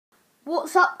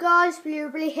What's up guys,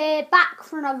 Blu-ray here, back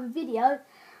for another video,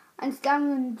 and today I'm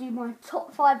going to do my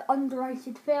top 5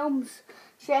 underrated films.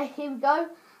 So yeah, here we go,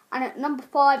 and at number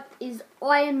 5 is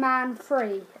Iron Man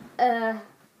 3, a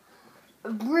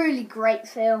really great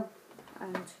film,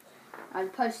 and the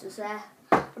posters there,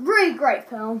 a really great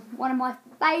film, one of my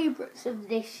favourites of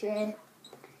this year.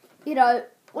 You know,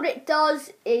 what it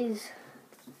does is,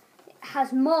 it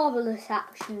has marvellous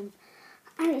action,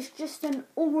 and it's just an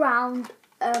all-round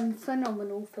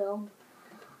phenomenal film.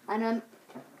 And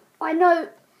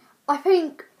I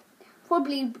think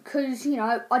probably because, you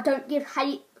know, I don't give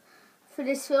hate for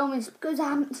this film is because I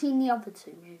haven't seen the other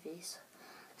two movies.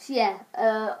 So yeah,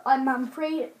 Iron Man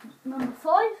 3 number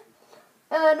 5.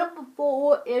 Number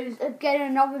 4 is again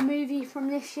another movie from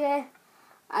this year,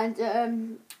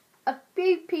 and a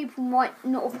few people might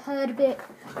not have heard of it,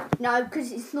 no,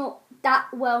 because it's not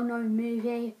that well-known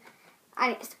movie,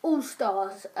 and it's All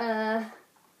Stars,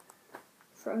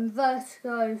 from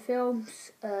Vertigo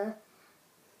Films.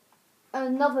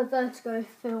 Another Vertigo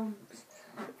film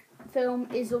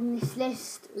is on this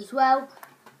list as well.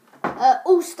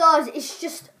 All Stars is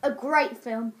just a great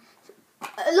film.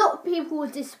 A lot of people were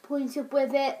disappointed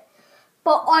with it,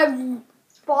 but I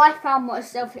found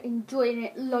myself enjoying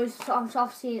it loads of times.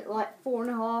 I've seen it like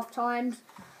 4.5 times,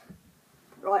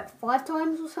 like 5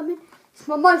 times or something. It's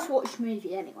my most watched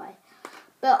movie anyway.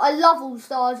 But I love All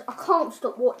Stars. I can't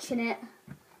stop watching it.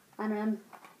 And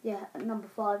yeah, at number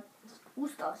 5 is All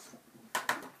Stars.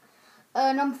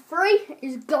 Number 3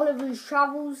 is Gulliver's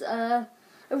Travels. A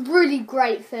really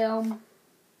great film.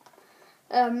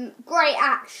 Great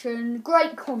action,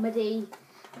 great comedy,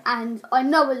 and I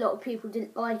know a lot of people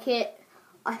didn't like it.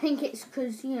 I think it's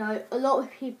because, you know, a lot of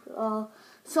people are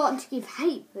starting to give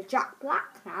hate for Jack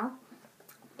Black now.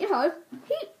 You know,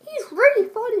 he's really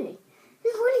funny.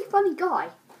 He's a really funny guy.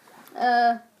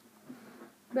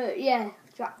 But yeah,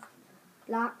 Jack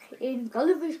Black in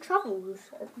Gulliver's Travels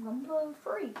at number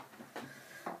 3.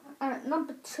 And at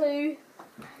number 2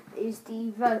 is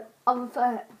the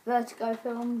other Vertigo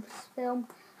film, and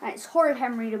it's Horror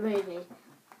Henry the movie.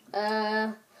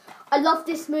 I love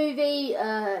this movie.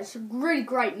 It's a really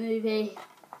great movie,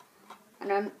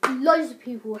 and loads of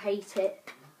people hate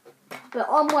it, but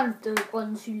I'm one of the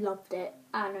ones who loved it.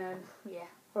 And yeah,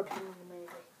 Horror Henry the movie.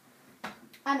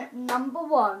 And at number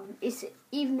 1 is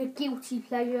even a guilty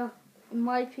pleasure, in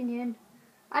my opinion,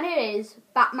 and it is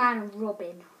Batman and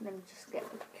Robin. Let me just get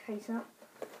the case up.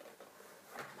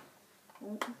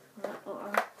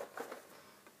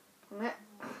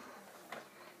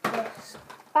 Yes,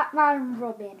 Batman and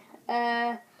Robin.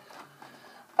 A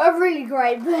really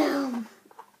great film.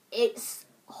 It's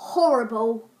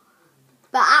horrible,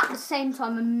 but at the same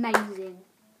time amazing.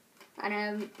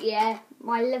 And yeah,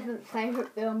 my 11th favourite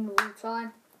film of all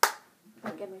time.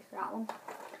 Don't get me for that one.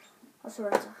 I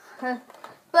surrender.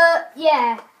 But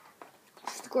yeah,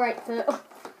 just a great film.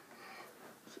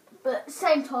 But at the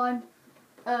same time,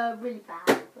 really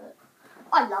bad, but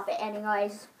I love it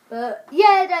anyways. But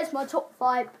yeah, that's my top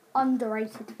 5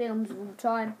 underrated films of all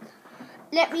time.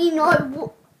 Let me know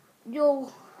what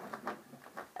your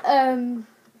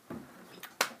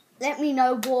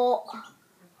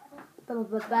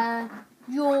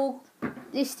your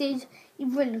list is,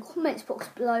 either in the comments box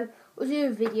below or do a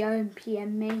video and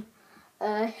PM me.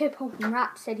 Hip Hop and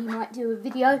Rap said he might do a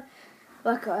video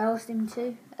like I asked him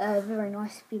to. Very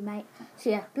nice of you, mate. So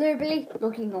yeah, Blu-ray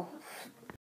logging off.